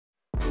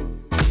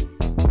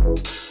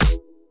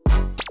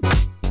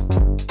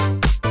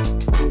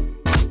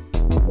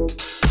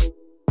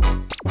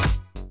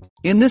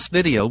In this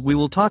video we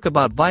will talk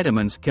about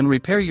vitamins can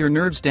repair your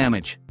nerves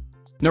damage.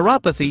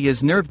 Neuropathy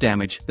is nerve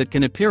damage that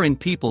can appear in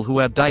people who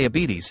have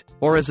diabetes,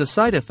 or as a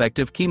side effect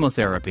of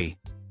chemotherapy.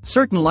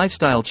 Certain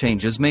lifestyle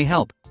changes may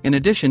help, in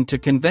addition to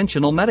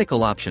conventional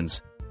medical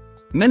options.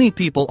 Many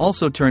people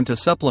also turn to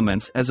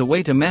supplements as a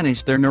way to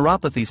manage their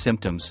neuropathy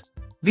symptoms.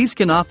 These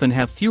can often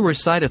have fewer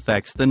side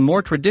effects than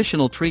more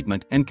traditional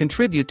treatment and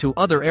contribute to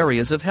other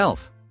areas of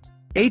health.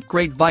 8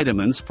 great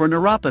vitamins for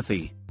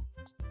neuropathy.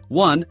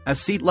 1.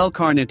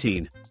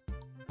 Acetyl-l-carnitine.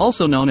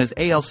 Also known as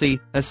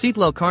ALC,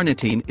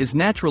 acetyl-l-carnitine is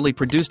naturally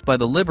produced by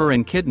the liver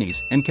and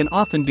kidneys and can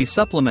often be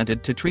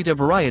supplemented to treat a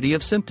variety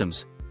of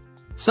symptoms.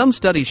 Some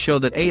studies show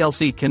that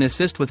ALC can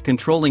assist with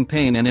controlling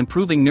pain and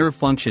improving nerve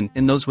function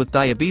in those with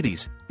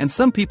diabetes, and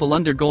some people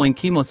undergoing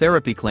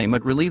chemotherapy claim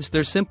it relieves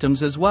their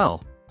symptoms as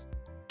well.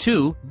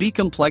 2.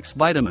 B-complex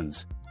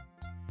vitamins.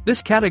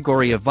 This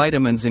category of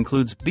vitamins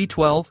includes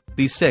B12,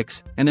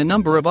 B6, and a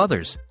number of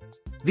others.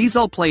 These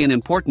all play an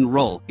important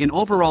role in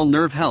overall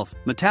nerve health,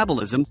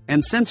 metabolism,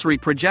 and sensory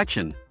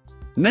projection.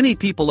 Many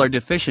people are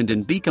deficient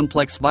in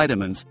B-complex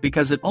vitamins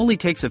because it only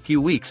takes a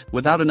few weeks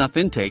without enough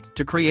intake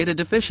to create a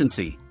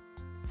deficiency.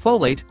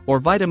 Folate, or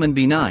vitamin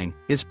B9,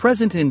 is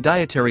present in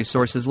dietary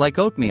sources like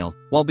oatmeal,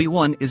 while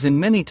B1 is in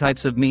many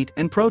types of meat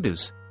and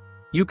produce.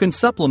 You can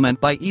supplement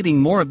by eating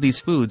more of these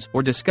foods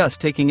or discuss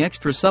taking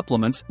extra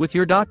supplements with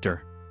your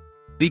doctor.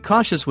 Be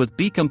cautious with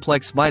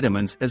B-complex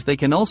vitamins as they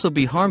can also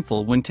be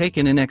harmful when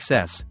taken in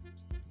excess.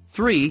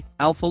 3.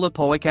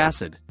 Alpha-lipoic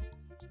acid.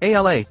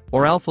 ALA,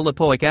 or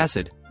alpha-lipoic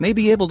acid, may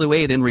be able to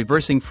aid in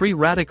reversing free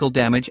radical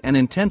damage and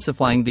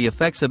intensifying the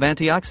effects of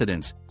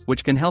antioxidants,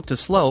 which can help to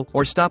slow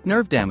or stop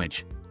nerve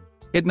damage.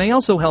 It may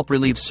also help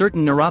relieve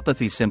certain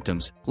neuropathy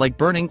symptoms, like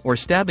burning or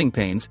stabbing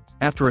pains,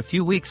 after a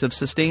few weeks of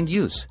sustained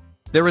use.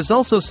 There is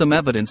also some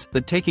evidence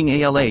that taking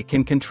ALA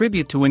can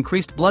contribute to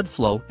increased blood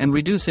flow and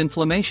reduce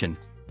inflammation.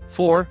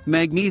 4.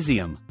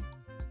 Magnesium.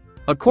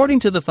 According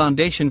to the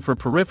Foundation for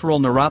Peripheral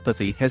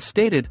Neuropathy has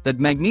stated that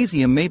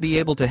magnesium may be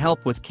able to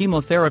help with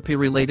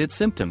chemotherapy-related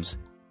symptoms.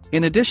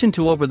 In addition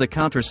to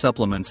over-the-counter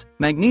supplements,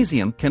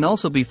 magnesium can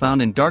also be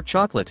found in dark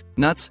chocolate,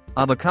 nuts,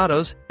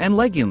 avocados, and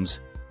legumes.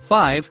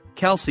 5.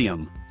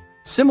 Calcium.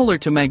 Similar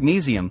to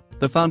magnesium,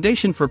 the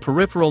Foundation for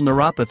Peripheral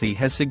Neuropathy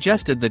has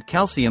suggested that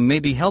calcium may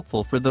be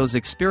helpful for those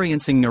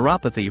experiencing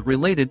neuropathy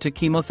related to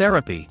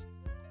chemotherapy.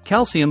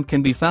 Calcium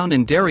can be found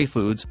in dairy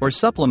foods or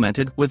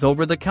supplemented with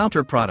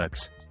over-the-counter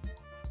products.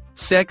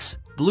 6.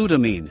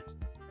 Glutamine.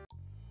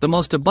 The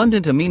most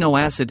abundant amino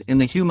acid in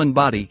the human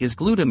body is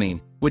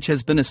glutamine, which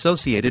has been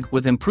associated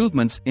with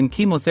improvements in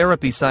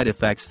chemotherapy side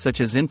effects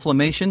such as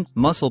inflammation,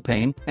 muscle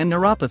pain, and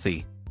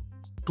neuropathy.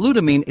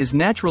 Glutamine is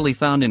naturally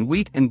found in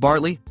wheat and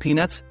barley,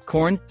 peanuts,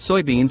 corn,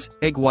 soybeans,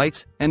 egg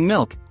whites, and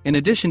milk, in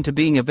addition to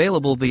being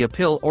available via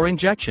pill or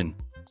injection.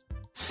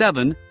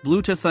 7.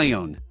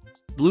 Glutathione.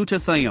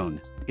 Glutathione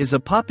is a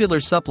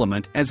popular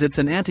supplement as it's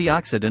an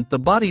antioxidant the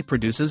body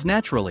produces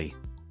naturally.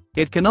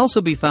 It can also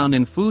be found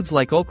in foods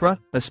like okra,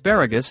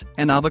 asparagus,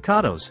 and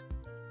avocados.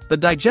 The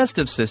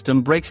digestive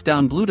system breaks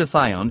down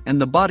glutathione and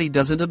the body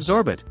doesn't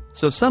absorb it,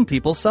 so some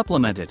people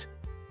supplement it.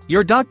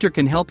 Your doctor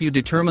can help you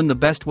determine the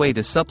best way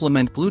to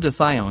supplement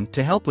glutathione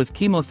to help with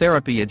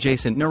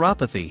chemotherapy-adjacent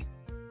neuropathy.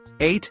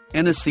 8.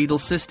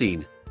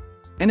 N-acetylcysteine.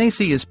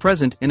 NAC is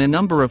present in a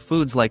number of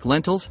foods like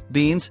lentils,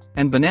 beans,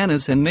 and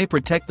bananas and may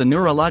protect the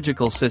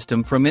neurological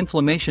system from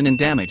inflammation and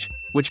damage,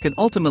 which can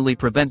ultimately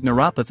prevent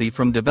neuropathy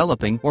from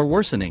developing or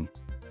worsening.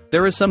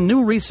 There is some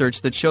new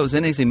research that shows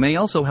NAC may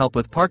also help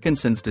with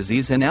Parkinson's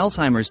disease and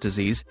Alzheimer's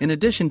disease in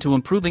addition to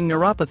improving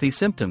neuropathy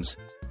symptoms.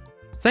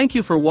 Thank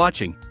you for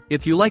watching.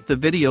 If you liked the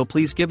video,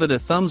 please give it a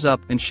thumbs up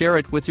and share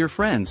it with your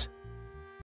friends.